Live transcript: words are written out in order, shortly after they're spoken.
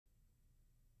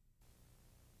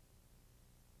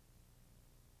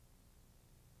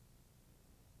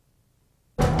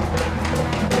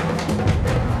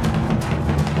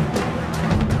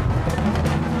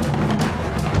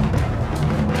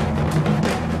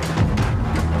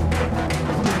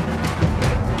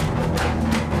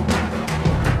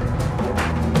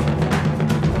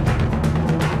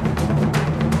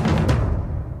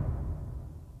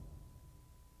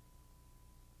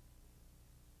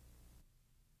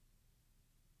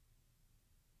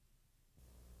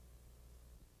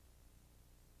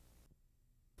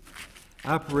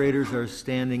Operators are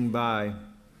standing by.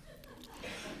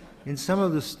 In some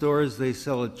of the stores, they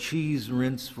sell a cheese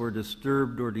rinse for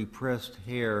disturbed or depressed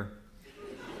hair.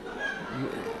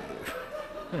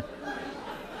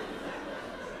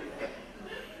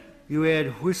 You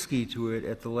add whiskey to it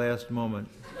at the last moment.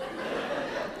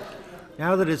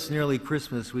 Now that it's nearly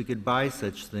Christmas, we could buy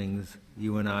such things,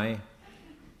 you and I,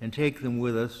 and take them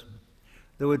with us,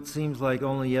 though it seems like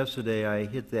only yesterday I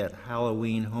hit that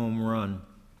Halloween home run.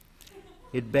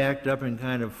 It backed up and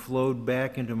kind of flowed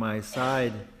back into my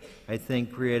side, I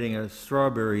think, creating a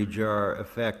strawberry jar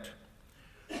effect.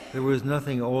 There was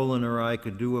nothing Olin or I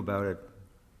could do about it.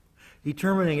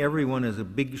 Determining everyone as a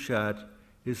big shot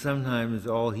is sometimes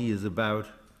all he is about.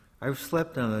 I've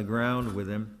slept on the ground with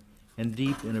him and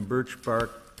deep in a birch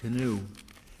bark canoe.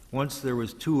 Once there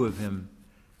was two of him.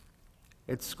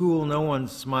 At school, no one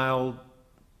smiled.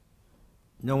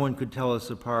 No one could tell us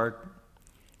apart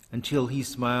until he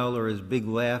smiled or his big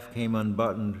laugh came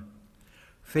unbuttoned.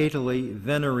 Fatally,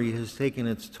 venery has taken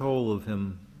its toll of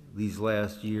him these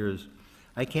last years.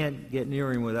 I can't get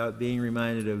near him without being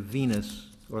reminded of Venus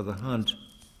or the hunt.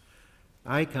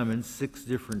 I come in 6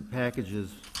 different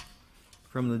packages,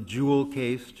 from the jewel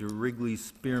case to Wrigley's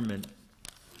spearmint.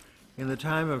 In the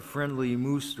time of friendly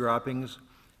moose droppings,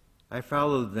 I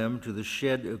followed them to the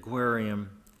shed aquarium.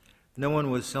 No one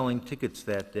was selling tickets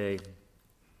that day.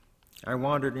 I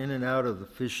wandered in and out of the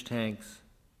fish tanks,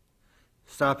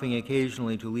 stopping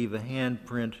occasionally to leave a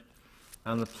handprint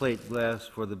on the plate glass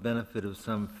for the benefit of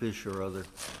some fish or other.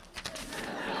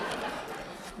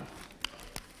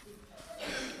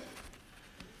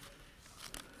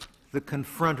 The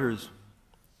confronters.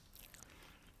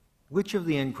 Which of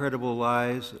the incredible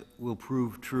lies will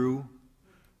prove true?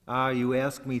 Ah, you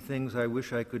ask me things I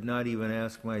wish I could not even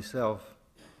ask myself.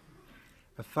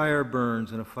 A fire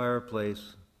burns in a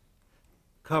fireplace.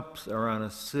 Cups are on a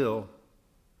sill.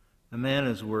 A man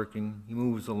is working. He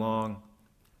moves along.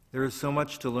 There is so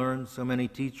much to learn, so many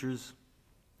teachers.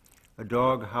 A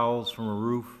dog howls from a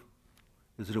roof.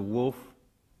 Is it a wolf?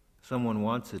 Someone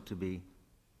wants it to be.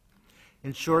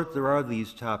 In short, there are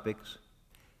these topics.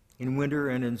 In winter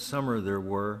and in summer there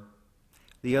were.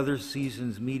 The other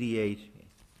seasons mediate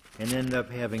and end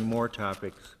up having more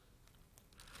topics.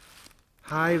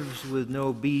 Hives with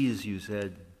no bees, you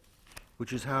said,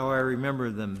 which is how I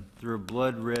remember them, through a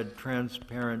blood-red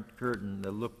transparent curtain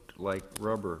that looked like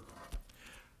rubber.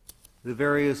 The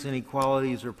various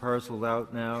inequalities are parceled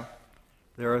out now.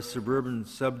 There are suburban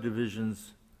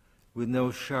subdivisions with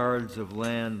no shards of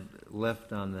land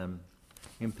left on them.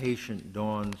 Impatient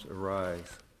dawns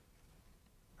arrive.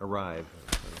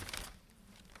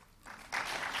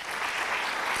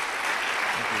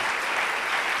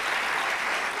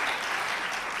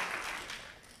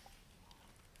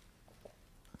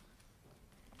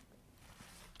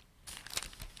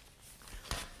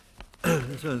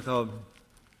 This one's called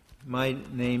My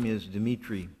Name is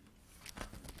Dimitri.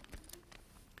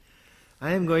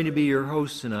 I am going to be your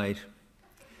host tonight.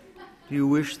 Do you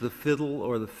wish the fiddle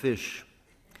or the fish?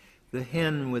 The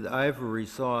hen with ivory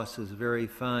sauce is very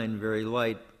fine, very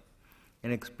light.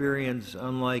 An experience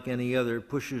unlike any other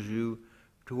pushes you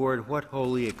toward what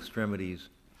holy extremities?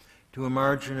 To a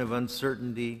margin of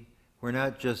uncertainty where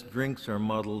not just drinks are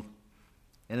muddled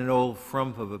and an old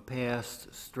frump of a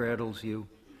past straddles you.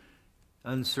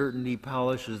 Uncertainty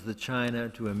polishes the china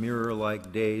to a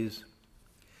mirror-like daze.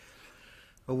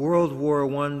 A World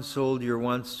War I soldier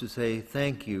wants to say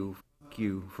thank you,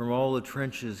 from all the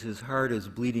trenches his heart is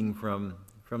bleeding from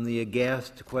the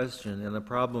aghast question and the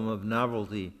problem of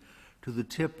novelty to the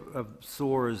tip of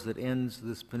sores that ends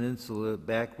this peninsula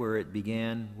back where it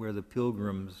began, where the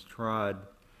pilgrims trod.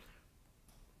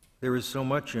 There is so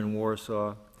much in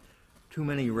Warsaw, too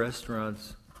many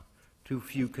restaurants, too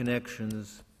few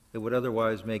connections that would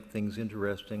otherwise make things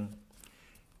interesting.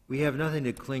 We have nothing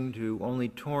to cling to, only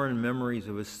torn memories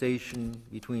of a station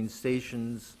between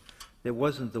stations that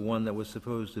wasn't the one that was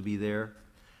supposed to be there.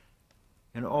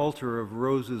 An altar of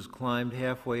roses climbed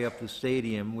halfway up the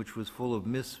stadium, which was full of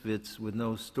misfits with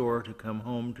no store to come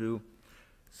home to.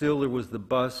 Still there was the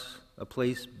bus, a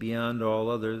place beyond all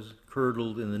others,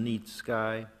 curdled in the neat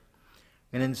sky.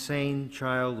 An insane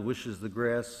child wishes the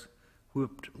grass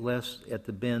whipped less at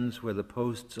the bends where the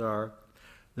posts are.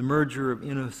 The merger of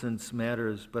innocence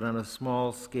matters, but on a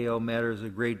small scale matters a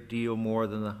great deal more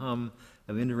than the hum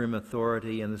of interim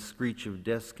authority and the screech of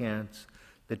descants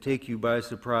that take you by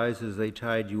surprise as they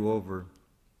tide you over.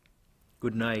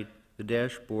 Good night. The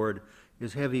dashboard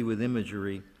is heavy with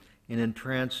imagery in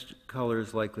entranced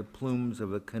colors like the plumes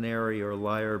of a canary or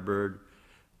lyre bird.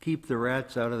 Keep the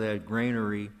rats out of that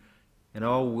granary, and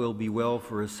all will be well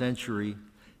for a century.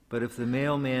 But if the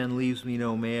mailman leaves me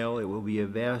no mail, it will be a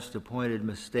vast appointed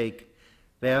mistake,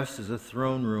 vast as a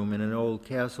throne room in an old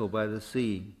castle by the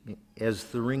sea, as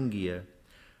Thuringia.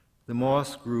 The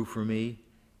moss grew for me,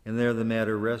 and there the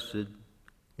matter rested,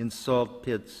 in salt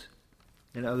pits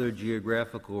and other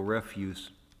geographical refuse.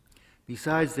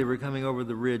 Besides, they were coming over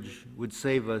the ridge, would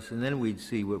save us, and then we'd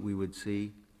see what we would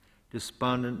see.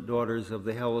 Despondent daughters of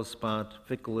the Hellespont,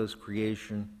 fickle as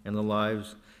creation, and the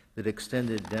lives that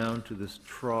extended down to this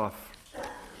trough.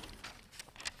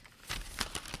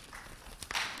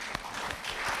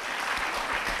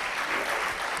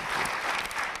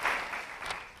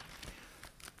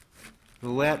 The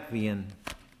Latvian.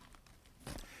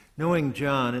 Knowing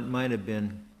John, it might have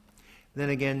been. Then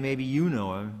again, maybe you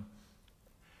know him.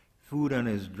 Food on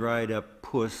his dried-up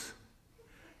puss.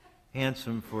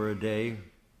 Handsome for a day.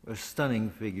 A stunning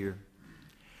figure.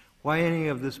 Why any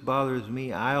of this bothers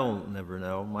me, I'll never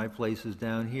know. My place is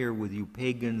down here with you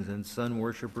pagans and sun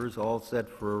worshippers, all set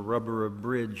for a rubber of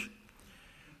bridge,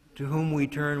 to whom we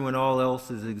turn when all else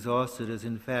is exhausted, as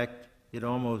in fact it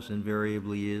almost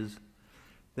invariably is.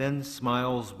 Then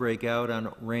smiles break out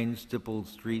on rain-stippled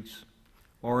streets,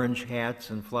 orange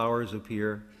hats and flowers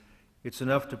appear. It's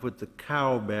enough to put the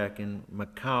cow back in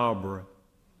macabre.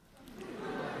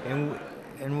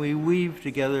 And we weave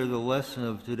together the lesson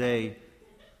of today,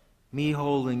 me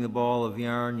holding the ball of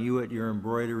yarn, you at your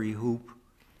embroidery hoop.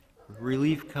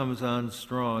 Relief comes on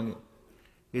strong.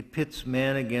 It pits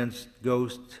man against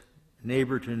ghost,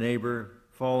 neighbor to neighbor,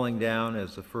 falling down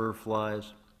as the fur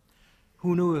flies.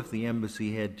 Who knew if the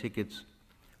embassy had tickets,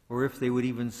 or if they would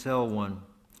even sell one?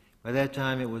 By that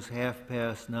time it was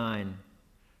 9:30.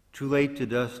 Too late to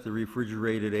dust the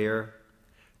refrigerated air,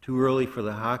 too early for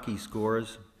the hockey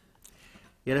scores.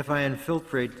 Yet if I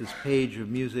infiltrate this page of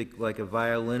music like a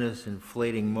violinist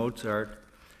inflating Mozart,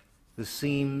 the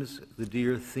seams, the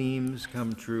dear themes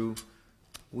come true.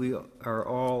 We are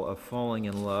all a falling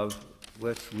in love.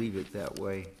 Let's leave it that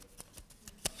way.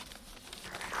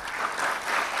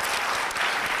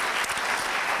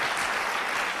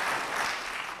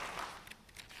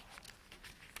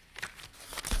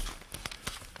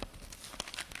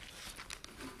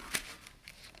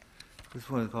 This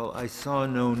one is called I Saw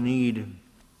No Need.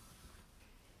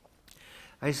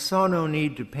 I saw no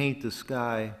need to paint the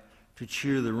sky, to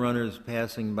cheer the runners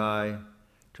passing by,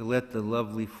 to let the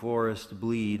lovely forest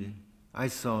bleed. I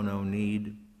saw no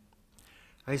need.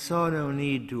 I saw no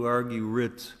need to argue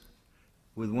writs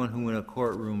with one who in a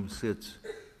courtroom sits.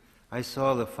 I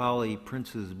saw the folly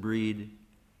princes breed,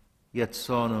 yet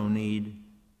saw no need.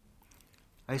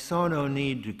 I saw no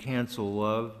need to cancel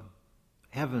love.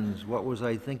 Heavens, what was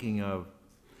I thinking of?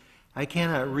 I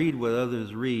cannot read what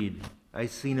others read. I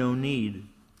see no need.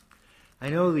 I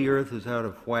know the earth is out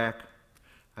of whack.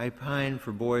 I pine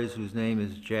for boys whose name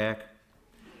is Jack,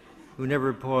 who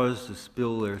never pause to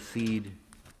spill their seed.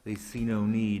 They see no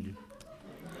need.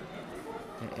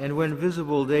 And when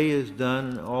visible day is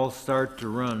done, all start to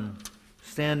run.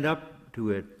 Stand up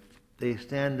to it. They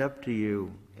stand up to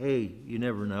you. Hey, you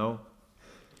never know.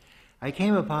 I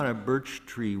came upon a birch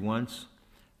tree once,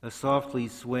 a softly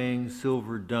swaying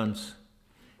silver dunce,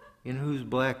 in whose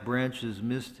black branches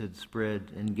mist had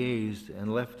spread, and gazed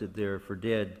and left it there for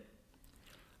dead.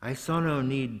 I saw no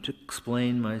need to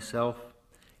explain myself,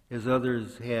 as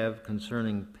others have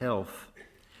concerning pelf.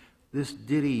 This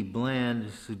ditty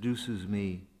bland seduces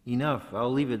me. Enough,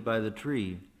 I'll leave it by the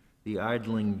tree, the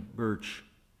idling birch.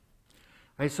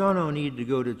 I saw no need to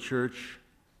go to church,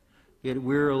 yet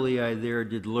wearily I there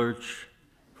did lurch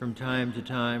from time to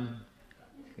time,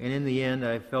 and in the end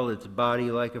I felt its body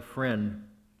like a friend.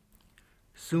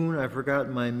 Soon I forgot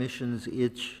my mission's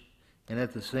itch, and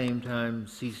at the same time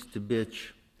ceased to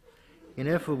bitch.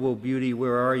 Ineffable beauty,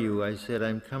 where are you? I said,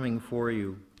 I'm coming for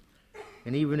you.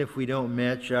 And even if we don't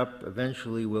match up,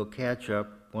 eventually we'll catch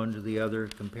up, one to the other,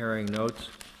 comparing notes,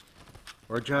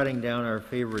 or jotting down our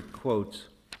favorite quotes.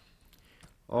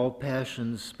 All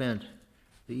passions spent,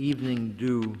 the evening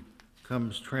dew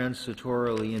comes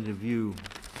transitorily into view.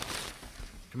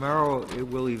 Tomorrow it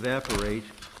will evaporate,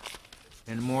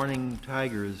 and morning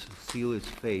tigers seal its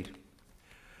fate.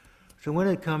 So when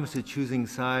it comes to choosing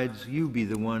sides, you be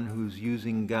the one who's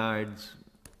using guides.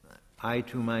 I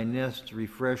to my nest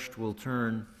refreshed will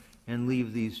turn and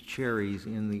leave these cherries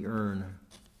in the urn.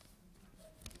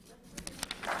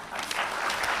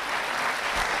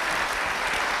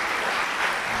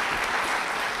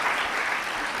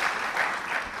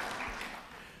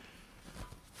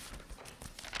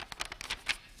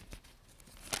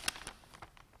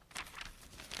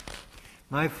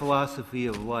 My philosophy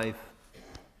of life.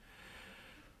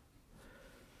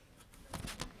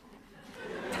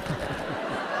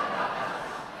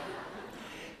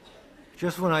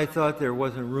 Just when I thought there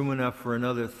wasn't room enough for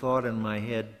another thought in my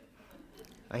head,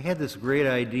 I had this great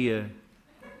idea.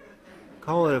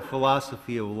 Call it a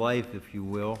philosophy of life, if you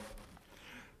will.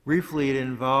 Briefly, it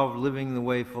involved living the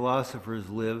way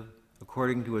philosophers live,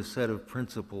 according to a set of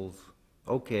principles.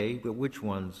 Okay, but which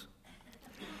ones?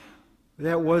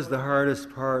 That was the hardest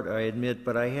part, I admit,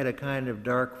 but I had a kind of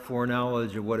dark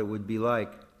foreknowledge of what it would be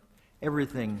like.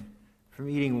 Everything, from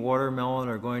eating watermelon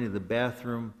or going to the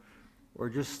bathroom, or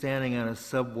just standing on a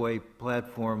subway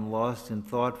platform lost in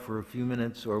thought for a few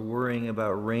minutes, or worrying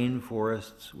about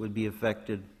rainforests, would be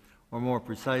affected, or more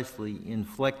precisely,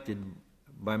 inflected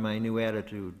by my new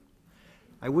attitude.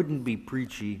 I wouldn't be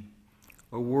preachy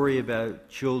or worry about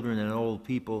children and old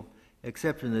people,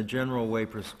 except in the general way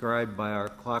prescribed by our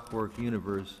clockwork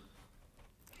universe.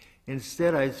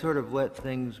 Instead, I'd sort of let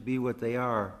things be what they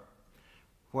are,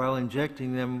 while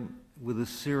injecting them with a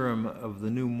serum of the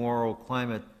new moral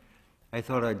climate I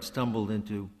thought I'd stumbled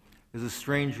into, as a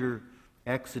stranger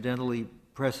accidentally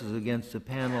presses against a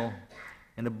panel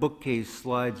and a bookcase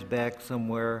slides back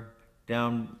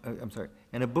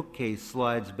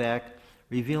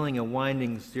revealing a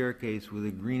winding staircase with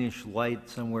a greenish light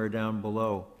somewhere down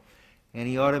below. And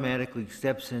he automatically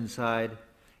steps inside,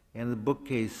 and the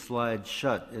bookcase slides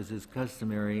shut, as is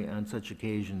customary on such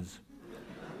occasions.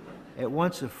 At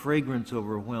once a fragrance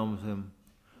overwhelms him.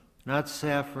 Not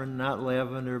saffron, not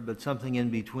lavender, but something in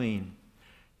between.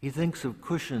 He thinks of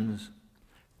cushions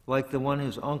like the one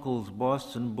his uncle's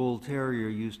Boston Bull Terrier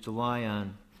used to lie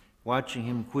on, watching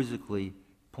him quizzically,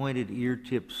 pointed ear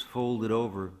tips folded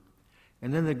over.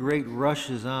 And then the great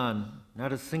rush is on.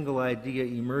 Not a single idea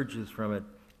emerges from it.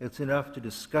 It's enough to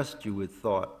disgust you with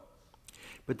thought.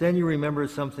 But then you remember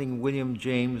something William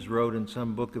James wrote in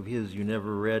some book of his you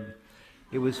never read.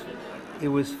 It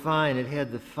was fine. It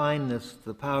had the fineness,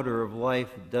 the powder of life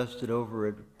dusted over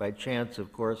it, by chance,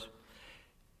 of course,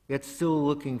 yet still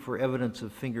looking for evidence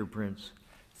of fingerprints.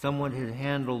 Someone had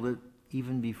handled it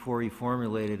even before he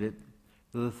formulated it,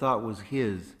 though the thought was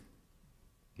his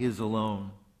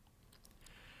alone.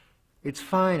 It's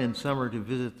fine in summer to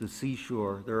visit the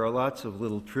seashore. There are lots of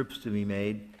little trips to be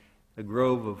made. A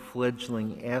grove of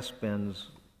fledgling aspens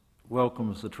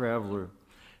welcomes the traveler.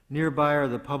 Nearby are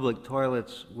the public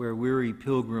toilets where weary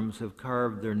pilgrims have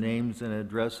carved their names and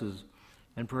addresses,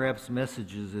 and perhaps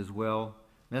messages as well,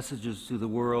 messages to the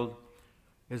world,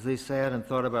 as they sat and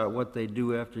thought about what they'd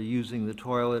do after using the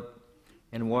toilet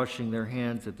and washing their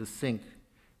hands at the sink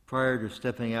prior to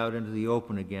stepping out into the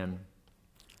open again.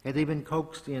 Had they been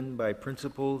coaxed in by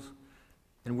principles,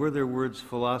 and were their words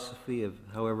philosophy of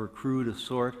however crude a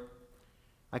sort?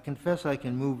 I confess I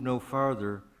can move no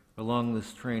farther along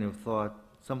this train of thought.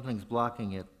 Something's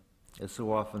blocking it, as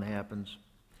so often happens.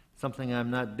 Something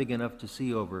I'm not big enough to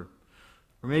see over.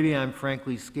 Or maybe I'm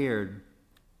frankly scared.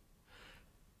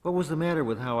 What was the matter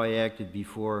with how I acted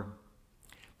before?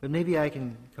 But maybe I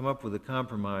can come up with a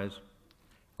compromise.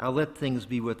 I'll let things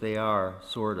be what they are,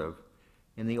 sort of.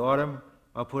 In the autumn,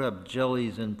 I'll put up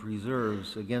jellies and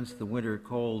preserves against the winter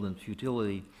cold and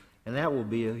futility, and that will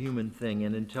be a human thing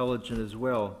and intelligent as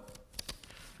well.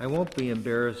 I won't be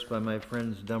embarrassed by my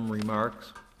friends' dumb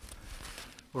remarks,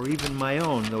 or even my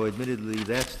own, though admittedly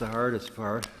that's the hardest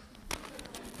part,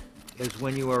 as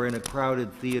when you are in a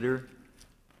crowded theater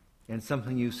and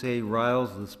something you say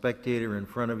riles the spectator in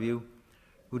front of you,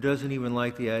 who doesn't even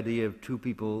like the idea of two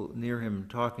people near him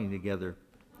talking together.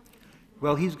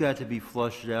 Well, he's got to be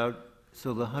flushed out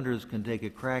so the hunters can take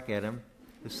a crack at him.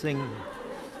 This thing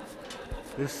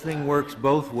works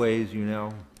both ways, you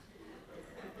know.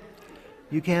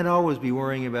 You can't always be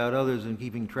worrying about others and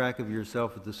keeping track of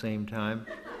yourself at the same time.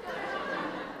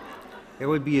 It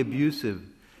would be abusive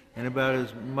and about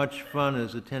as much fun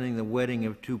as attending the wedding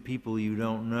of two people you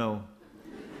don't know.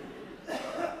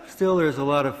 Still, there's a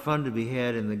lot of fun to be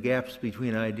had in the gaps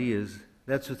between ideas.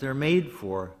 That's what they're made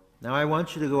for. Now, I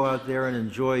want you to go out there and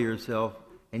enjoy yourself,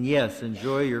 and yes,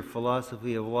 enjoy your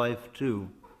philosophy of life, too.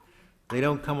 They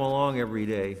don't come along every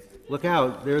day. Look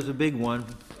out, there's a big one.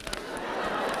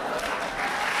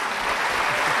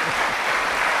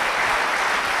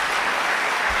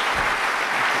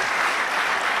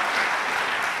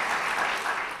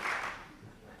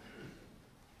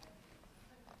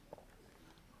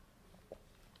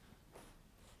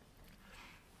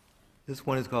 This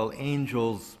one is called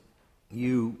Angels,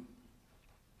 You.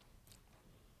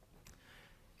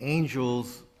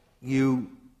 Angels, you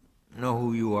know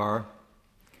who you are.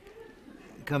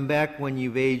 Come back when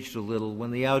you've aged a little, when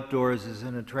the outdoors is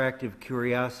an attractive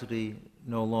curiosity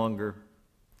no longer.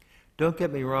 Don't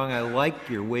get me wrong, I like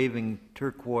your waving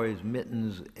turquoise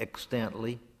mittens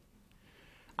extantly.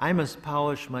 I must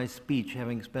polish my speech,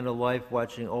 having spent a life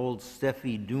watching old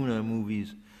Steffi Duna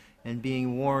movies and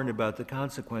being warned about the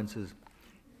consequences.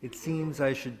 It seems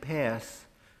I should pass.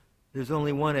 There's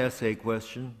only one essay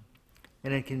question,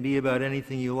 and it can be about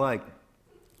anything you like.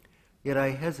 Yet I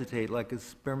hesitate like a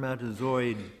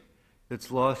spermatozoid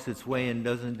that's lost its way and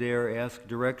doesn't dare ask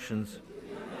directions.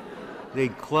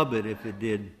 They'd club it if it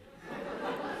did.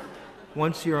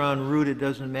 Once you're en route, it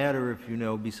doesn't matter if you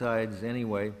know besides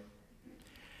anyway.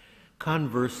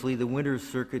 Conversely, the winter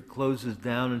circuit closes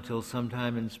down until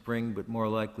sometime in spring, but more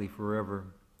likely forever.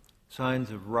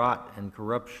 Signs of rot and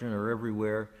corruption are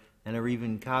everywhere and are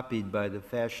even copied by the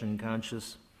fashion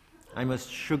conscious. I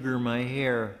must sugar my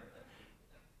hair.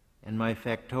 And my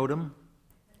factotum?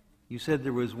 You said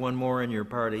there was one more in your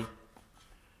party.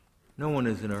 No one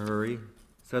is in a hurry.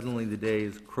 Suddenly the day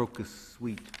is crocus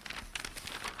sweet.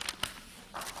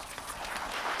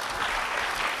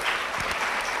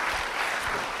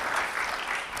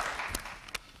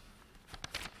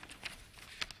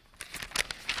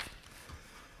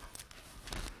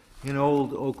 In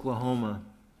old Oklahoma,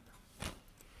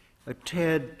 a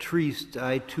tad triste,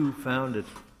 I too found it,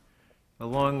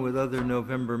 along with other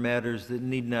November matters that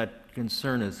need not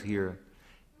concern us here.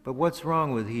 But what's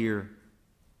wrong with here?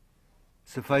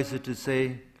 Suffice it to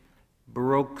say,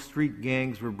 Baroque street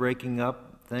gangs were breaking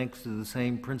up thanks to the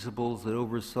same principles that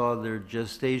oversaw their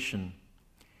gestation.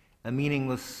 A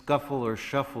meaningless scuffle or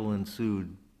shuffle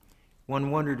ensued.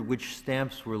 One wondered which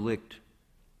stamps were licked.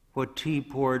 What tea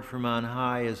poured from on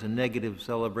high is a negative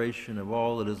celebration of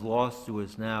all that is lost to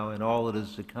us now and all that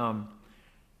is to come.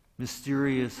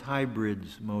 Mysterious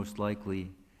hybrids, most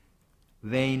likely.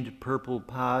 Veined purple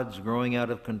pods growing out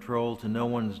of control to no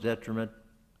one's detriment.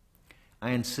 I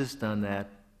insist on that.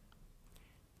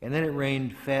 And then it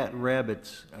rained fat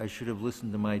rabbits. I should have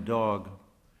listened to my dog.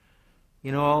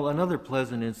 In all, another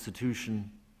pleasant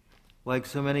institution. Like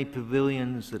so many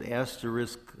pavilions that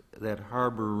asterisk that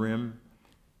harbor rim,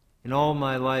 in all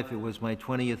my life, it was my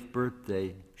 20th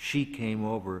birthday. She came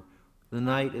over. The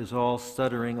night is all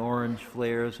stuttering orange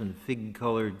flares and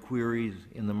fig-colored queries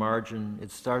in the margin.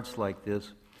 It starts like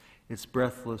this. It's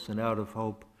breathless and out of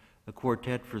hope, a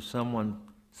quartet for someone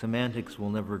semantics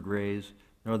will never graze,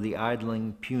 nor the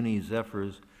idling, puny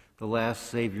zephyrs, the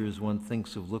last saviors one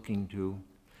thinks of looking to.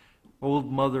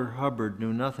 Old Mother Hubbard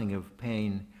knew nothing of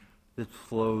pain that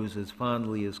flows as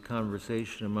fondly as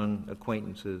conversation among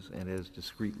acquaintances and as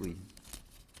discreetly.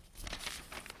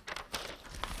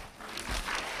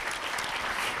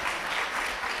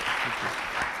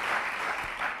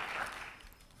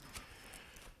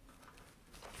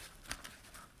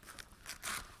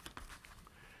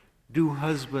 Do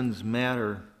husbands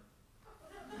matter?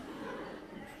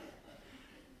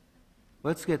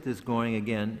 Let's get this going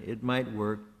again. It might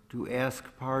work. To ask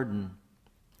pardon.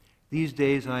 These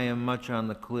days I am much on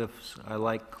the cliffs. I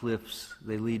like cliffs.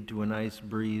 They lead to a nice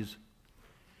breeze.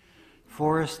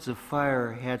 Forests of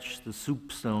fire hatch the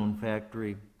soapstone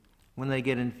factory. When they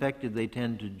get infected, they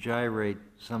tend to gyrate,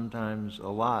 sometimes a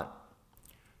lot.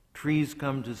 Trees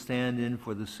come to stand in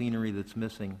for the scenery that's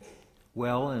missing.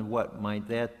 Well, and what might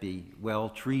that be? Well,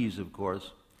 trees, of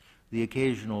course. The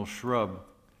occasional shrub.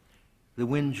 The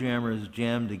windjammers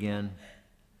jammed again.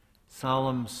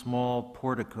 Solemn small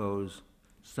porticos.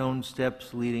 Stone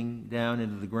steps leading down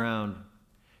into the ground.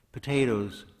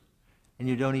 Potatoes, and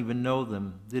you don't even know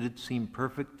them. Did it seem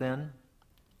perfect then?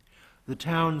 The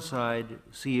town side,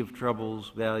 sea of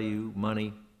troubles, value,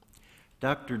 money.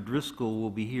 Dr. Driscoll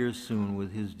will be here soon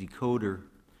with his decoder.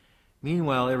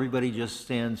 Meanwhile, everybody just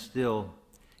stands still.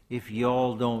 If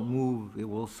y'all don't move, it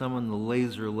will summon the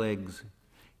laser legs.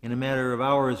 In a matter of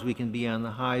hours, we can be on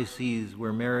the high seas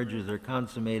where marriages are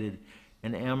consummated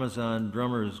and Amazon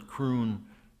drummers croon,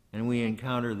 and we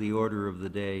encounter the order of the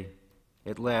day.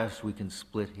 At last we can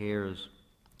split hairs.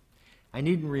 I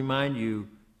needn't remind you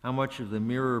how much of the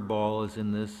mirror ball is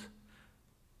in this,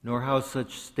 nor how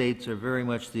such states are very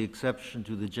much the exception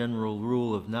to the general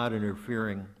rule of not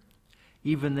interfering.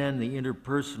 Even then, the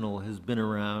interpersonal has been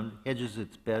around, hedges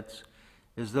its bets,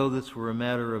 as though this were a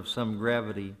matter of some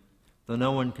gravity, though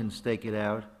no one can stake it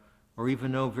out, or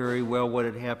even know very well what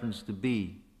it happens to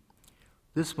be.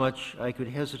 This much I could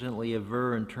hesitantly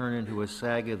aver and turn into a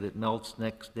saga that melts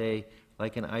next day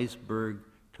like an iceberg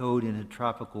towed into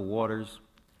tropical waters.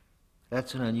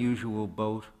 That's an unusual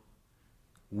boat,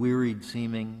 wearied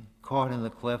seeming, caught in the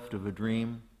cleft of a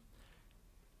dream.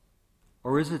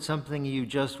 Or is it something you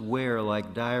just wear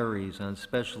like diaries on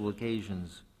special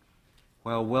occasions,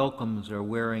 while welcomes are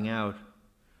wearing out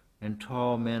and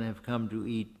tall men have come to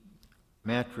eat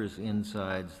mattress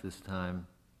insides this time?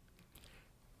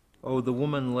 Oh, the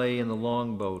woman lay in the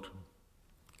longboat.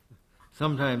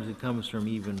 Sometimes it comes from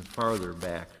even farther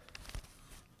back.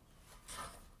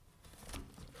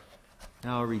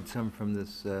 Now I'll read some from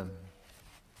this,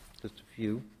 just a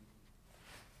few.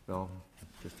 Well,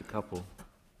 just a couple.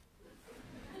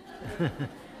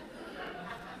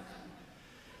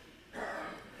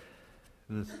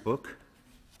 In this book.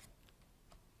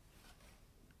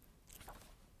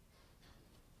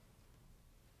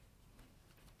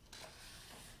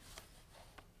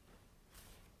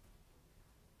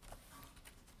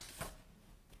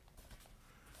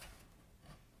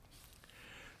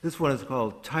 This one is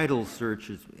called Title Search,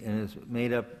 and is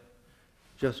made up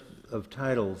just of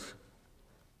titles.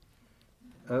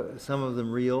 Some of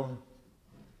them real,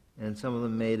 and some of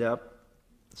them made up.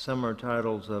 Some are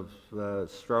titles of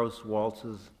Strauss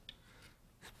waltzes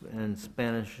and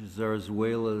Spanish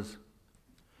zarzuelas.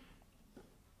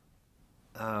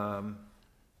 And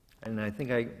I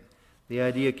think the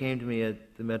idea came to me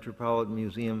at the Metropolitan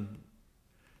Museum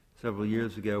several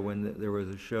years ago when there was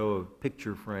a show of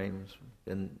picture frames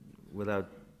and without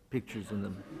pictures in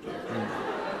them.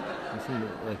 It seemed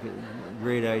like a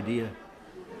great idea.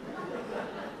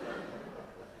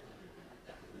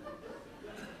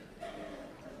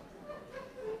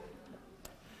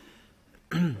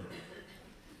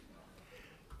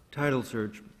 Title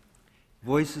search.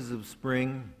 Voices of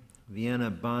Spring,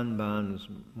 Vienna bonbons,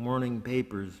 morning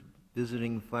papers,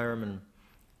 visiting firemen,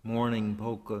 morning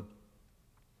polka,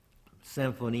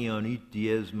 symphonie en ut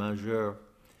dièse majeur,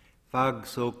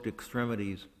 fog-soaked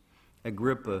extremities,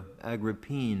 Agrippa,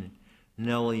 Agrippine,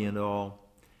 Nellie and all.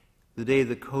 The day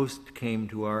the coast came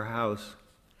to our house,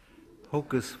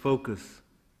 Hocus Focus,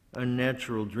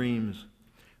 Unnatural Dreams,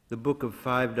 the book of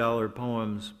 $5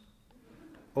 poems,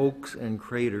 Oaks and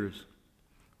Craters,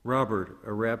 Robert,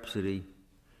 a Rhapsody,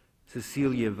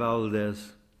 Cecilia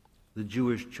Valdez, The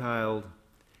Jewish Child,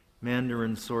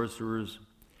 Mandarin Sorcerers,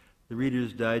 the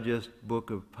Reader's Digest book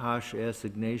of posh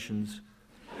assignations,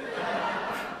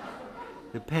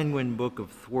 the Penguin book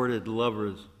of thwarted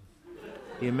lovers,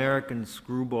 the American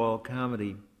screwball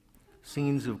comedy,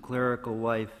 Scenes of Clerical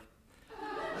Life,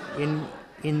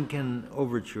 Incan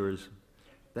Overtures,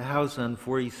 The House on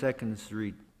 42nd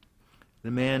Street,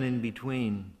 The Man in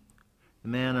Between, The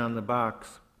Man on the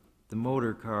Box, The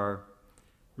Motor Car,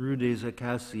 Rue des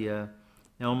Acacias,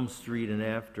 Elm Street and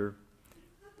After,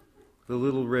 The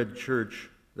Little Red Church,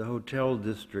 The Hotel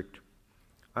District,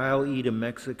 I'll Eat a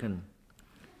Mexican,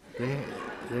 The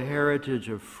Heritage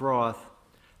of Froth,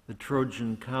 The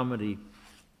Trojan Comedy,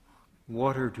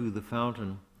 Water to the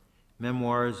Fountain,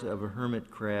 Memoirs of a Hermit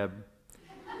Crab,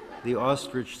 The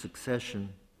Ostrich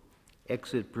Succession,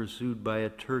 Exit Pursued by a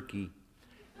Turkey,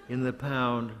 In the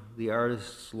Pound, The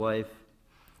Artist's Life,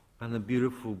 On the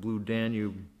Beautiful Blue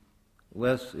Danube,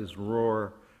 Less is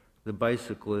Roar, The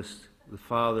Bicyclist, The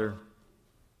Father.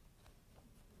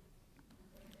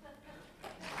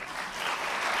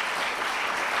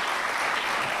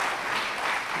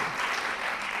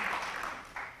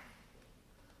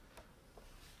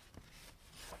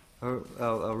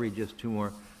 I'll read just two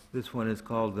more. This one is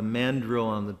called The Mandrill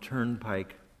on the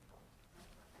Turnpike.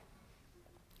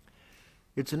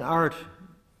 It's an art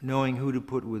knowing who to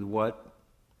put with what,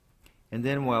 and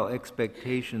then while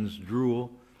expectations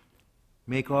drool,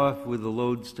 make off with the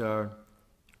lodestar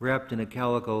wrapped in a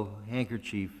calico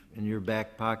handkerchief in your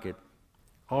back pocket.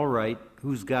 All right,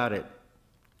 who's got it?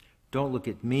 Don't look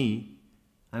at me.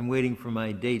 I'm waiting for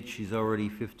my date. She's already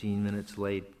 15 minutes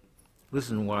late.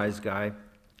 Listen, wise guy.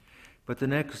 But the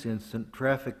next instant,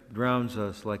 traffic drowns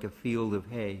us like a field of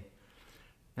hay.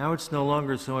 Now it's no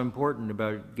longer so important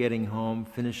about getting home,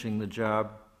 finishing the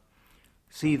job.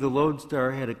 See, the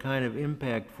lodestar had a kind of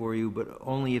impact for you, but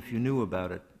only if you knew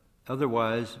about it.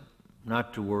 Otherwise,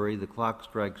 not to worry, the clock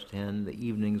strikes 10, the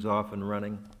evening's off and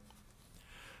running.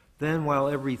 Then, while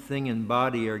everything and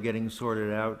body are getting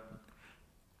sorted out,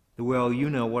 the well, you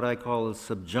know, what I call a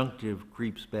subjunctive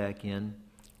creeps back in,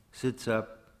 sits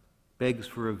up, begs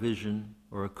for a vision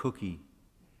or a cookie.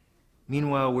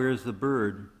 Meanwhile, where's the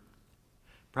bird?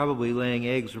 Probably laying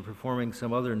eggs or performing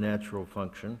some other natural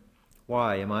function.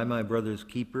 Why? Am I my brother's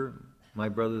keeper? My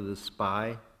brother the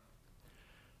spy?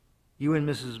 You and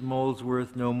Mrs.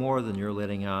 Molesworth know more than you're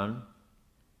letting on.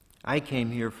 I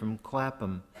came here from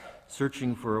Clapham,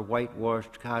 searching for a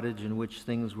whitewashed cottage in which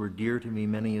things were dear to me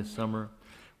many a summer.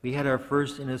 We had our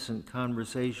first innocent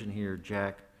conversation here,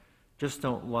 Jack. Just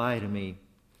don't lie to me.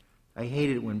 I hate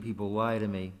it when people lie to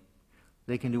me.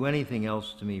 They can do anything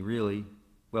else to me, really.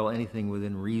 Well, anything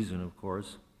within reason, of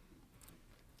course.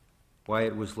 Why,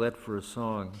 it was let for a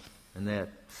song, and that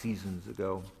seasons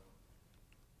ago.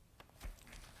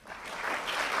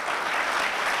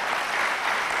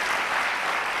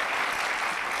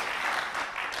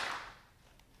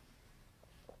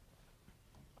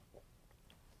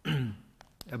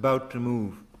 about to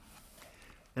move.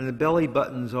 And the belly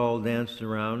buttons all danced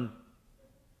around,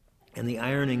 and the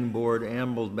ironing board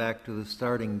ambled back to the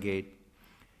starting gate,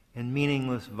 and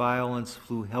meaningless violence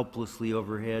flew helplessly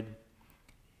overhead,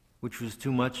 which was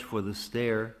too much for the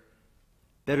stare.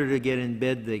 Better to get in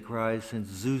bed, they cry, since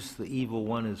Zeus, the evil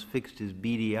one, has fixed his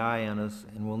beady eye on us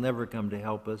and will never come to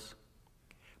help us.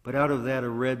 But out of that a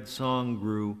red song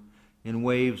grew, in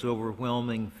waves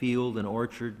overwhelming field and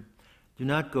orchard. Do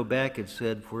not go back, it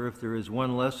said, for if there is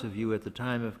one less of you at the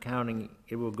time of counting,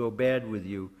 it will go bad with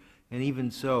you. And even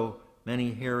so,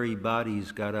 many hairy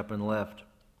bodies got up and left.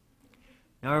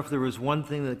 Now, if there was one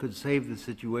thing that could save the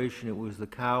situation, it was the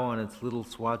cow on its little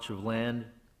swatch of land.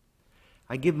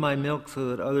 I give my milk so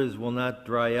that others will not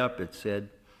dry up, it said,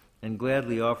 and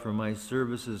gladly offer my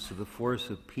services to the force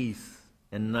of peace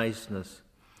and niceness.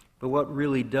 But what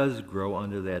really does grow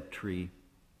under that tree?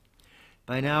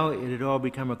 By now, it had all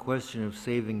become a question of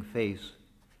saving face.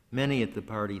 Many at the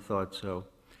party thought so,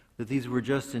 that these were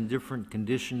just in different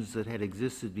conditions that had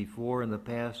existed before in the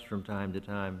past from time to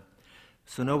time.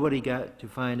 So nobody got to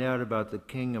find out about the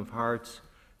King of Hearts,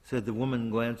 said the woman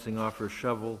glancing off her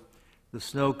shovel. The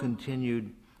snow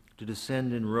continued to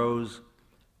descend in rows,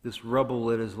 this rubble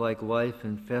that is like life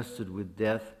infested with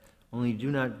death. Only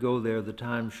do not go there, the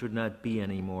time should not be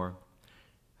any more.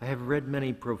 I have read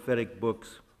many prophetic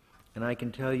books, and I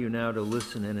can tell you now to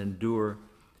listen and endure.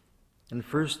 And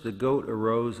first the goat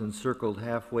arose and circled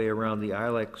halfway around the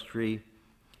ilex tree,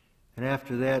 and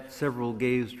after that several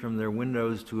gazed from their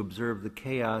windows to observe the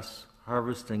chaos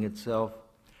harvesting itself,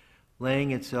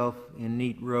 laying itself in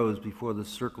neat rows before the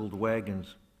circled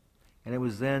wagons. And it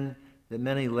was then that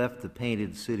many left the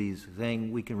painted cities,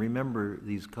 saying, we can remember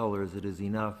these colors, it is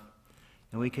enough.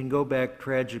 And we can go back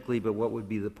tragically, but what would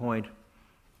be the point?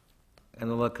 And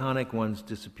the laconic ones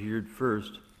disappeared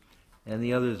first, and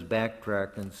the others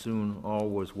backtracked, and soon all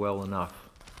was well enough.